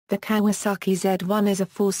The Kawasaki Z1 is a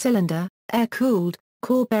four-cylinder, air-cooled,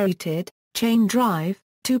 carbureted, chain-drive,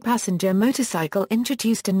 two-passenger motorcycle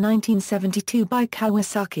introduced in 1972 by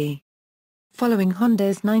Kawasaki. Following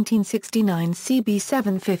Honda's 1969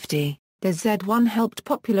 CB750, the Z1 helped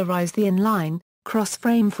popularize the inline,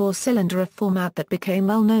 cross-frame four-cylinder, a format that became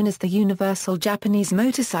well known as the Universal Japanese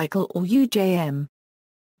Motorcycle or UJM.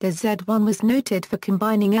 The Z1 was noted for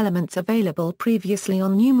combining elements available previously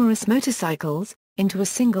on numerous motorcycles, into a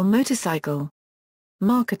single motorcycle.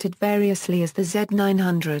 Marketed variously as the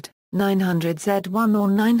Z900, 900Z1 or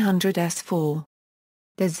 900S4.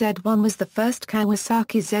 The Z1 was the first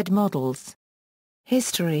Kawasaki Z models.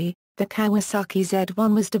 History: the Kawasaki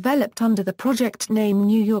Z1 was developed under the project name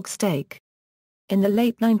New York Steak. In the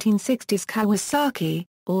late 1960s, Kawasaki,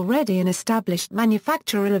 already an established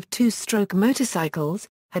manufacturer of two-stroke motorcycles,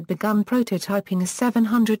 had begun prototyping a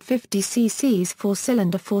 750cc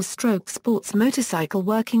four-cylinder four-stroke sports motorcycle,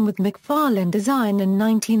 working with McFarlane Design in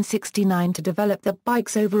 1969 to develop the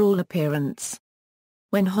bike's overall appearance.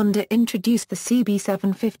 When Honda introduced the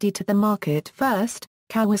CB750 to the market first,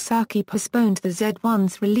 Kawasaki postponed the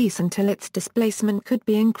Z1's release until its displacement could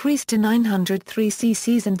be increased to 903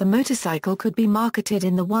 cc and the motorcycle could be marketed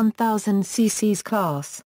in the 1000 cc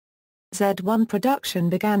class. Z1 production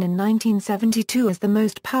began in 1972 as the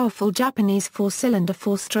most powerful Japanese four-cylinder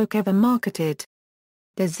four-stroke ever marketed.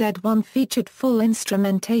 The Z1 featured full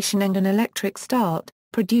instrumentation and an electric start,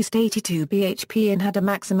 produced 82 bhp and had a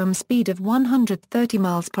maximum speed of 130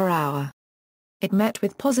 miles per hour. It met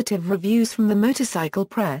with positive reviews from the motorcycle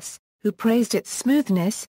press, who praised its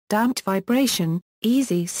smoothness, damped vibration,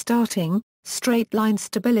 easy starting, straight-line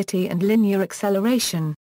stability and linear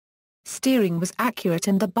acceleration. Steering was accurate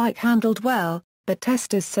and the bike handled well, but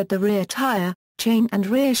testers said the rear tire, chain and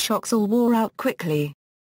rear shocks all wore out quickly.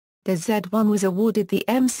 The Z1 was awarded the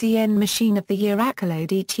MCN Machine of the Year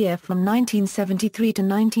accolade each year from 1973 to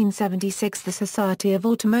 1976. The Society of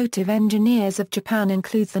Automotive Engineers of Japan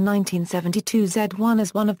includes the 1972 Z1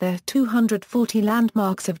 as one of their 240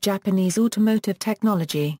 landmarks of Japanese automotive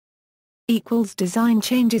technology. Design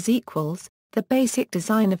changes. The basic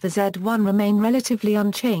design of the Z1 remained relatively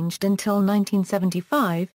unchanged until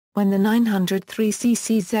 1975, when the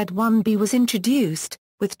 903cc Z1B was introduced,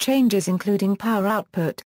 with changes including power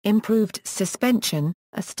output, improved suspension,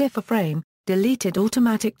 a stiffer frame, deleted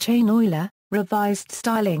automatic chain oiler, revised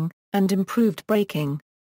styling, and improved braking.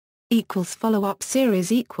 Follow-up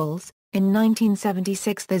series. In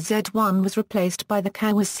 1976 the Z1 was replaced by the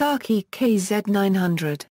Kawasaki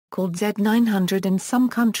KZ900, called Z900 in some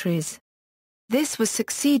countries. This was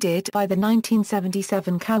succeeded by the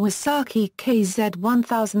 1977 Kawasaki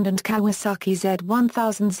KZ1000 and Kawasaki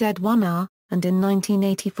Z1000 Z1R, and in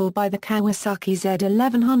 1984 by the Kawasaki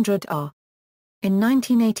Z1100R. In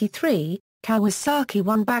 1983, Kawasaki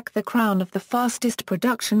won back the crown of the fastest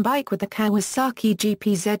production bike with the Kawasaki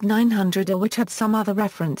GP Z900R, which had some other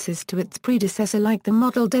references to its predecessor like the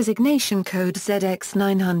model designation code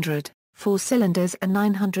ZX900, 4 cylinders and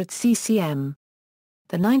 900 ccm.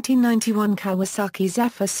 The 1991 Kawasaki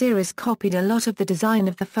Zephyr series copied a lot of the design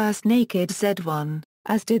of the first naked Z1,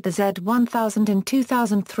 as did the Z1000 in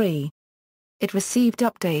 2003. It received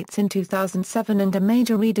updates in 2007 and a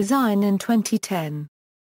major redesign in 2010.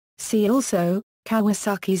 See also,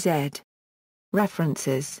 Kawasaki Z.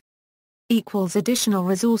 References. Additional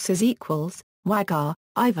resources. Wagar,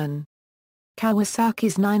 Ivan.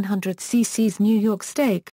 Kawasaki's 900cc's New York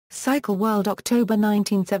Steak, Cycle World October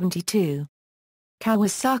 1972.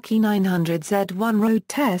 Kawasaki 900Z1 Road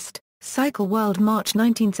Test, Cycle World March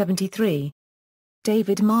 1973.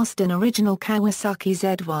 David Marsden Original Kawasaki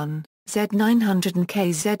Z1, Z900 and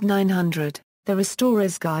KZ900, The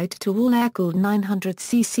Restorer's Guide to All Air-Cooled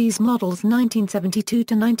 900cc's Models 1972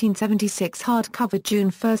 to 1976 hardcover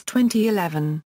June 1, 2011.